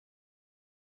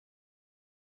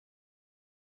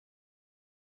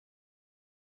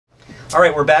All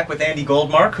right, we're back with Andy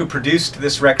Goldmark, who produced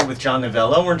this record with John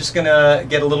Novello. We're just going to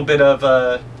get a little bit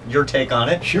of your take on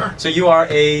it. Sure. So you are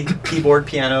a keyboard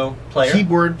piano player?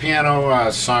 Keyboard, piano,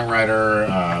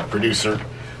 songwriter, producer,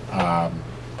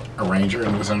 arranger,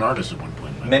 and was an artist at one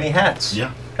point. Many hats.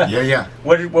 Yeah. Yeah.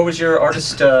 What was your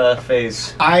artist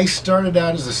phase? I started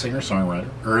out as a singer-songwriter,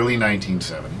 early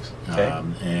 1970s. Okay.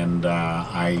 And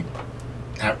I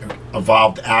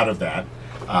evolved out of that.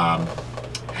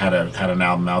 Had an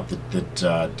album out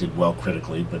that did well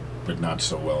critically, but not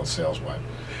so well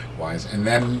sales-wise. And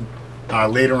then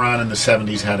later on in the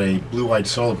 70s had a blue-white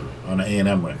soul group on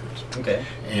A&M Records. Okay.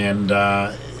 And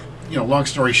long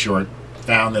story short,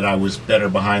 found that I was better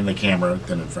behind the camera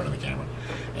than in front of the camera.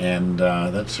 And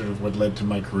that's sort of what led to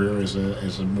my career as a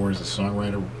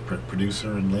songwriter,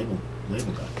 producer, and label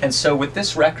guy. And so with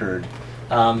this record,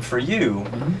 for you,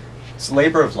 it's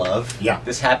labor of love. Yeah.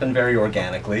 This happened very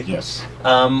organically. Yes.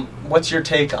 What's your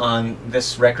take on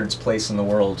this record's place in the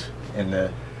world in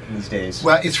these days?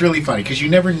 Well, it's really funny because you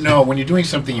never know when you're doing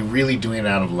something, you're really doing it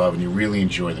out of love and you really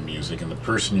enjoy the music and the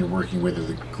person you're working with,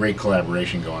 is a great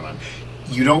collaboration going on.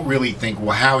 You don't really think,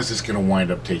 well, how is this going to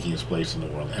wind up taking its place in the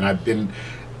world? And I've been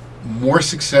more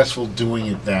successful doing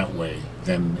it that way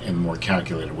than in a more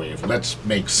calculated way. If let's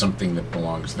make something that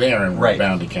belongs there and we're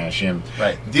bound to cash in.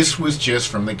 Right. This was just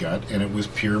from the gut, and it was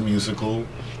pure musical,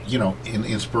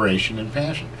 inspiration and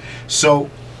passion.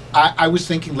 So I was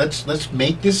thinking, let's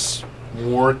make this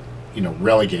more,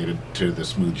 relegated to the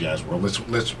smooth jazz world.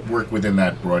 Let's work within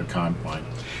that broad confine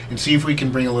and see if we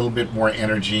can bring a little bit more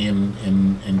energy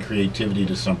and creativity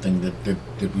to something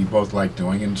that we both like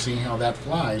doing, and see how that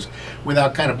flies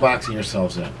without kind of boxing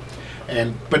ourselves in.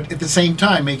 But at the same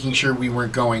time, making sure we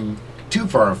weren't going too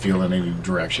far afield in any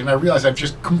direction. I realize I've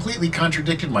just completely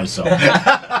contradicted myself.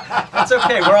 That's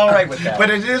okay. We're all right with that. But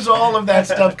it is all of that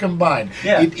stuff combined.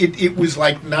 Yeah. It was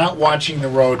like not watching the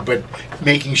road, but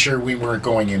making sure we weren't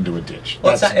going into a ditch.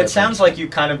 Well, it sounds like you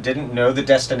kind of didn't know the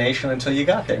destination until you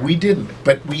got there. We didn't,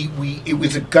 but it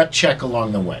was a gut check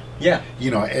along the way. Yeah.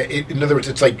 In other words,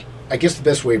 it's like, I guess the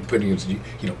best way of putting it is,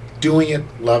 doing it,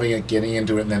 loving it, getting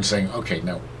into it, and then saying, okay,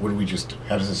 now what do we just do?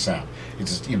 How does it sound?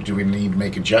 It's just, do we need to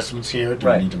make adjustments here? Do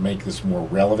we need to make this more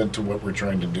relevant to what we're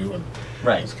trying to do? And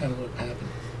that's kind of what happened.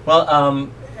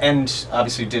 Well, and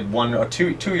obviously you did one or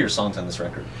two of your songs on this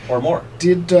record, or more.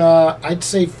 Did, I'd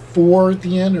say 4 at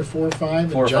the end, or 4 or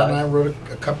 5. And John and I wrote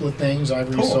a couple of things,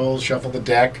 Ivory Soul, Shuffle the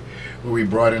Deck, where we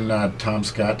brought in Tom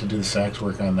Scott to do the sax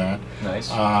work on that.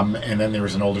 Nice. And then there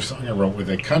was an older song I wrote with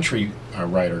a country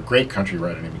writer, great country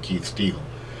writer named Keith Steele.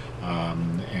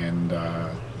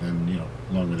 Then,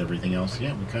 along with everything else, we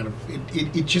kind of,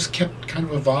 it just kept kind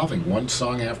of evolving, one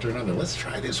song after another. Let's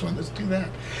try this one, let's do that.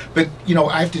 But,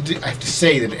 I have to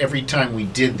say that every time we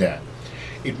did that,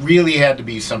 it really had to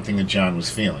be something that John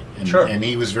was feeling. And, and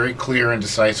he was very clear and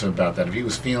decisive about that. If he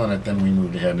was feeling it, then we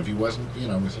moved ahead. And if he wasn't, we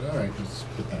said, all right, let's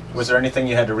put that. Was there anything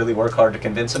you had to really work hard to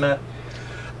convince him at?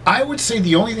 I would say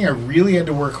the only thing I really had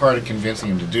to work hard at convincing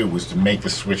him to do was to make the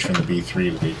switch from the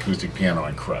B3 to the acoustic piano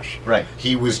on Crush. Right.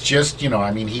 He was just,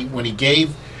 when he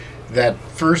gave that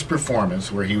first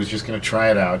performance where he was just going to try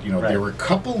it out, there were a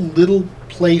couple little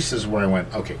places where I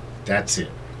went, okay, that's it.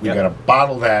 We've got to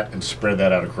bottle that and spread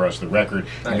that out across the record.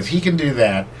 Nice. And if he can do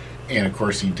that, and of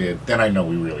course he did, then I know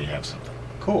we really have something.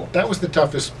 Cool. That was the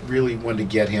toughest, really, one to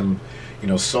get him,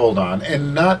 sold on.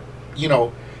 And not,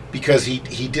 because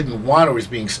he didn't want to, or was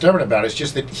being stubborn about it. It's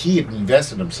just that he had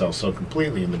invested himself so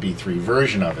completely in the B3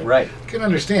 version of it. Right. You can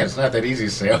understand, it's not that easy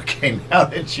to say, okay, now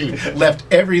that you left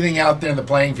everything out there in the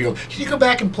playing field, can you go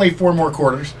back and play 4 more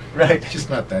quarters? Right. It's just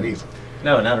not that easy.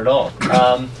 No, not at all.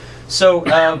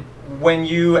 When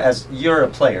you're a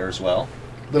player as well.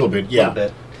 A little bit, yeah. A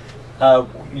little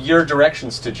bit. Your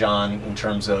directions to John in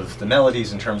terms of the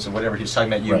melodies, in terms of whatever he was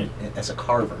talking about you as a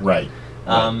carver. Right.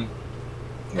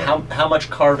 How much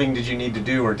carving did you need to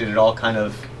do, or did it all kind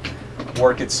of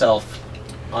work itself?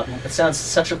 It sounds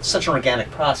such an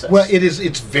organic process. Well, it is.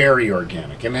 It's very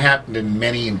organic, and it happened in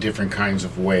many and different kinds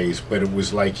of ways. But it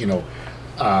was like,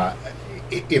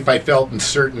 if I felt in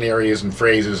certain areas and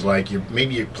phrases like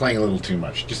maybe you're playing a little too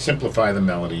much, just simplify the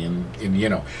melody, and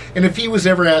if he was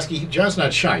ever asking, John's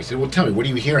not shy. He said, "Well, tell me, what are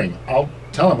you hearing?" I'll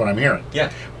tell him what I'm hearing.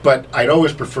 Yeah. But I'd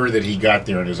always prefer that he got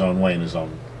there in his own way, in his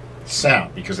own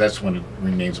sound, because that's when it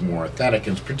remains more authentic.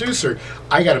 And as producer,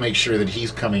 I got to make sure that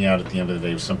he's coming out at the end of the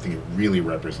day with something that really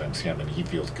represents him and he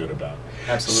feels good about.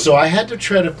 Absolutely. So I had to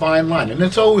tread a fine line, and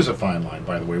it's always a fine line,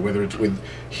 by the way, whether it's with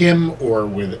him or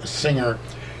with a singer,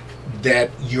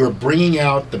 that you're bringing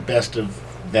out the best of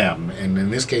them. And in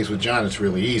this case with John, it's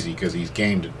really easy because he's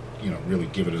game to really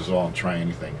give it his all and try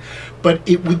anything. But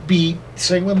it would be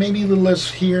saying, well, maybe a little less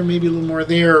here, maybe a little more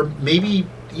there, maybe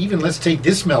even let's take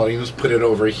this melody and let's put it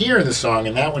over here in the song,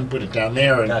 and that one put it down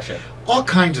there, and Gotcha. all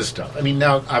kinds of stuff. I mean,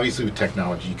 now obviously with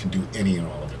technology, you can do any and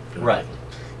all of it. Right.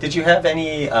 Did you have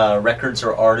any records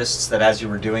or artists that, as you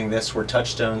were doing this, were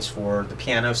touchstones for the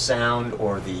piano sound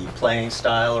or the playing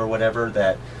style or whatever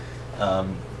that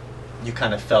you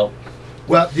kind of felt?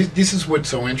 Well, this is what's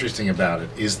so interesting about it,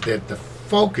 is that the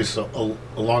focus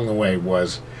along the way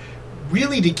was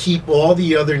really to keep all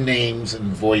the other names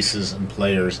and voices and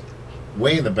players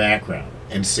way in the background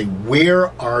and say,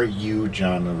 where are you,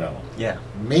 John Novello? Yeah.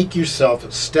 Make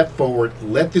yourself step forward.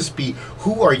 Let this be,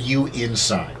 who are you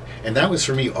inside? And that was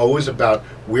for me always about,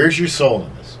 where's your soul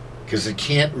in this? Because it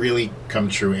can't really come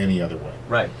true any other way.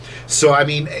 Right. So, I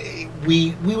mean,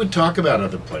 we would talk about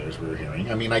other players we were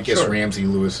hearing. I mean, I guess Sure. Ramsey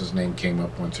Lewis's name came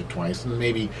up once or twice, and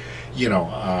maybe,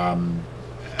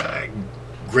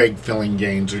 Greg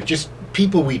Fillinganes, or just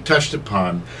people we touched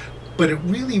upon. But it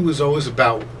really was always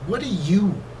about, what are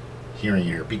you hearing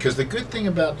here? Because the good thing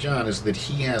about John is that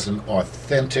he has an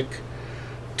authentic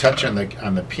touch on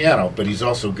the piano, but he's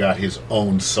also got his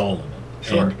own soul in it.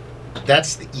 Sure. And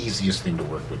that's the easiest thing to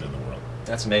work with in the world.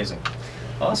 That's amazing.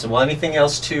 Awesome. Well, anything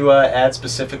else to add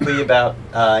specifically about,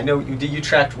 I know, did you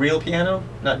track real piano,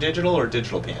 not digital, or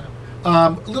digital piano? A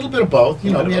little bit of both. A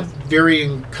little We bit had of both.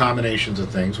 varying combinations of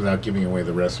things without giving away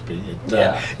the recipe.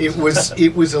 Yeah. It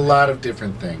was a lot of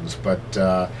different things, but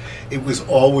it was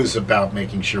always about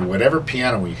making sure whatever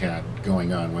piano we had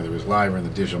going on, whether it was live or in the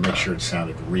digital, make sure it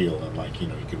sounded real, and you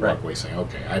could Right. walk away saying,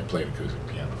 okay, I played acoustic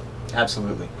piano.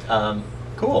 Absolutely.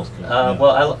 Cool. That's good, yeah.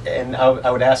 Well, I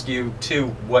would ask you too,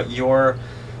 what your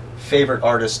favorite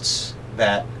artists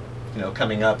that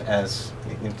coming up as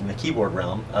in the keyboard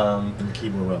realm, In the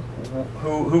keyboard realm.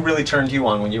 who really turned you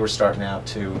on when you were starting out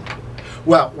to?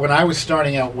 Well, when I was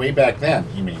starting out way back then,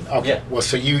 you mean? Okay. Yeah. Well,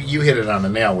 so you hit it on the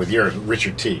nail with yours.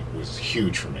 Richard T. was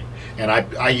huge for me. And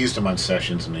I used him on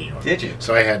sessions in New York. Did you?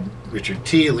 So I had Richard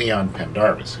T., Leon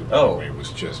Pendarvis, who, by the way,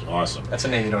 was just awesome. That's a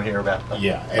name you don't hear about.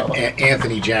 Yeah. And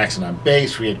Anthony Jackson on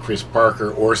bass. We had Chris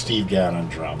Parker or Steve Gadd on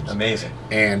drums. Amazing.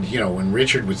 And, when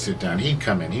Richard would sit down, he'd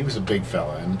come in. He was a big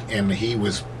fella, and he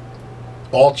was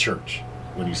all church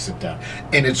when he'd sit down.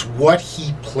 And it's what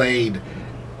he played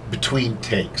between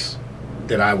takes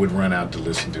that I would run out to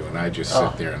listen to, and I'd just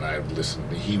sit there and I would listen.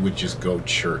 He would just go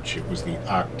church. It was the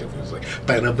octave. It was like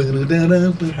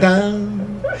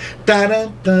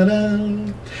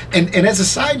and as a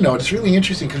side note, it's really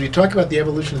interesting because we talk about the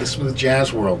evolution of the smooth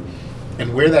jazz world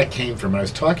and where that came from. And I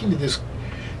was talking to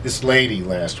this lady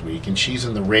last week, and she's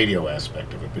in the radio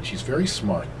aspect of it, but she's very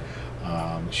smart.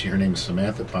 Her name is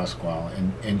Samantha Pasquale,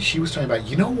 and she was talking about,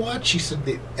 you know what? She said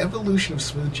the evolution of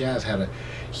smooth jazz had a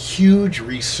huge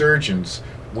resurgence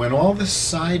when all the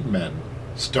sidemen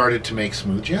started to make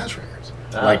smooth jazz records,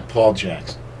 like Paul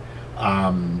Jackson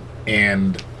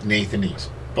and Nathan East,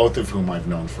 both of whom I've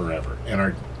known forever and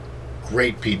are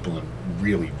great people and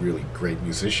really, really great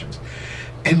musicians.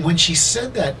 And when she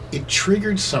said that, it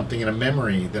triggered something in a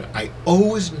memory that I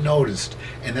always noticed,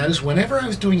 and that is whenever I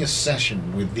was doing a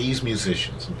session with these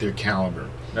musicians at their caliber,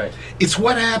 Right. it's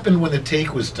what happened when the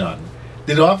take was done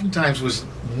that oftentimes was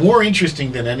more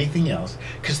interesting than anything else,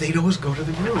 because they'd always go to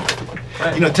the groove.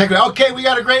 Right. Take, okay, we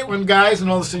got a great one, guys, and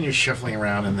all of a sudden you're shuffling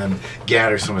around, and then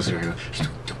Gadd or someone's there,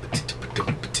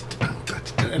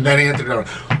 and then Anthony goes,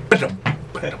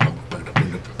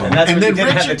 And that's when then you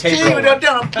didn't have the Richard tape T. roller.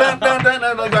 And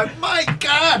I'm like, my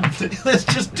God, let's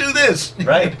just do this.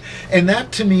 Right. And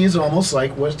that to me is almost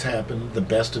like what's happened, the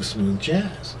best of smooth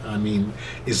jazz. I mean,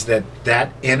 is that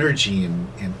energy and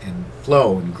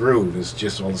flow and groove has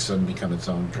just all of a sudden become its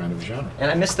own kind of genre.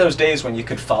 And I miss those days when you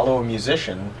could follow a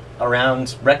musician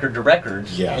around record to record.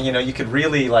 Yeah. And you could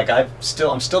really, like, I'm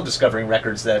still discovering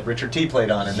records that Richard T.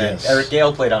 played on and Yes. that Eric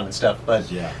Gale played on and stuff.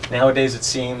 But Yeah. nowadays it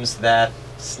seems that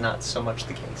it's not so much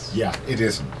the case. Yeah, it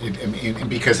isn't.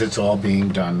 Because it's all being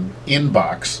done in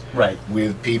box, Right.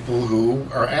 with people who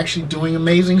are actually doing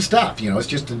amazing stuff. It's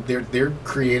just they're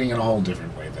creating in a whole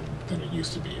different way than it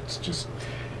used to be. It's just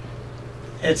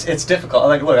It's difficult.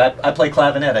 Like, look, I play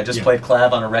clavinet. I just Yeah. played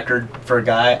clav on a record for a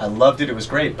guy. I loved it. It was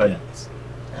great, but Yeah. it's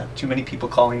not too many people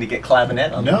calling to get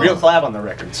clavinet on No. real clav on the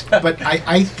records. But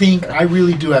I think, I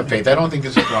really do have faith. I don't think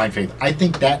this is blind faith. I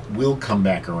think that will come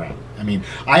back around. I mean,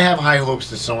 I have high hopes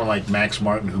that someone like Max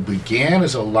Martin, who began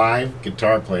as a live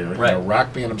guitar player Right. in a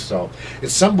rock band himself, at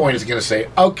some point is going to say,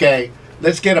 okay,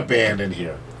 let's get a band in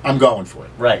here. I'm going for it.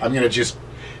 Right. I'm going to just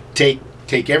take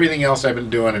everything else I've been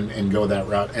doing and go that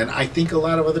route. And I think a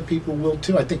lot of other people will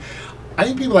too. I think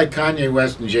people like Kanye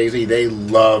West and Jay-Z, they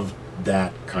love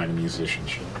that kind of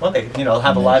musicianship. Well, they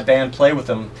have a live band play with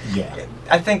them. Yeah.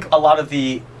 I think a lot of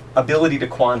the ability to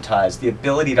quantize, the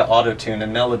ability to auto-tune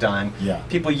and melodyne, Yeah.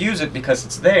 people use it because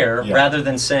it's there Yeah. rather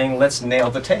than saying, let's nail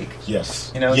the take.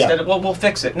 Yes. Instead of, well, we'll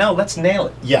fix it. No, let's nail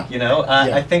it. Yeah. Yeah.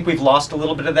 I think we've lost a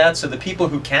little bit of that, so the people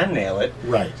who can nail it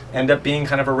Right. end up being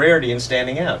kind of a rarity and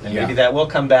standing out. And Yeah. maybe that will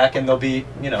come back and there'll be,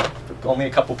 only a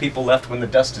couple people left when the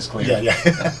dust is cleared. Yeah,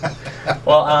 yeah.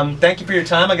 Well, thank you for your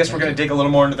time. I guess we're going to dig a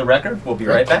little more into the record. We'll be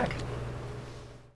right back.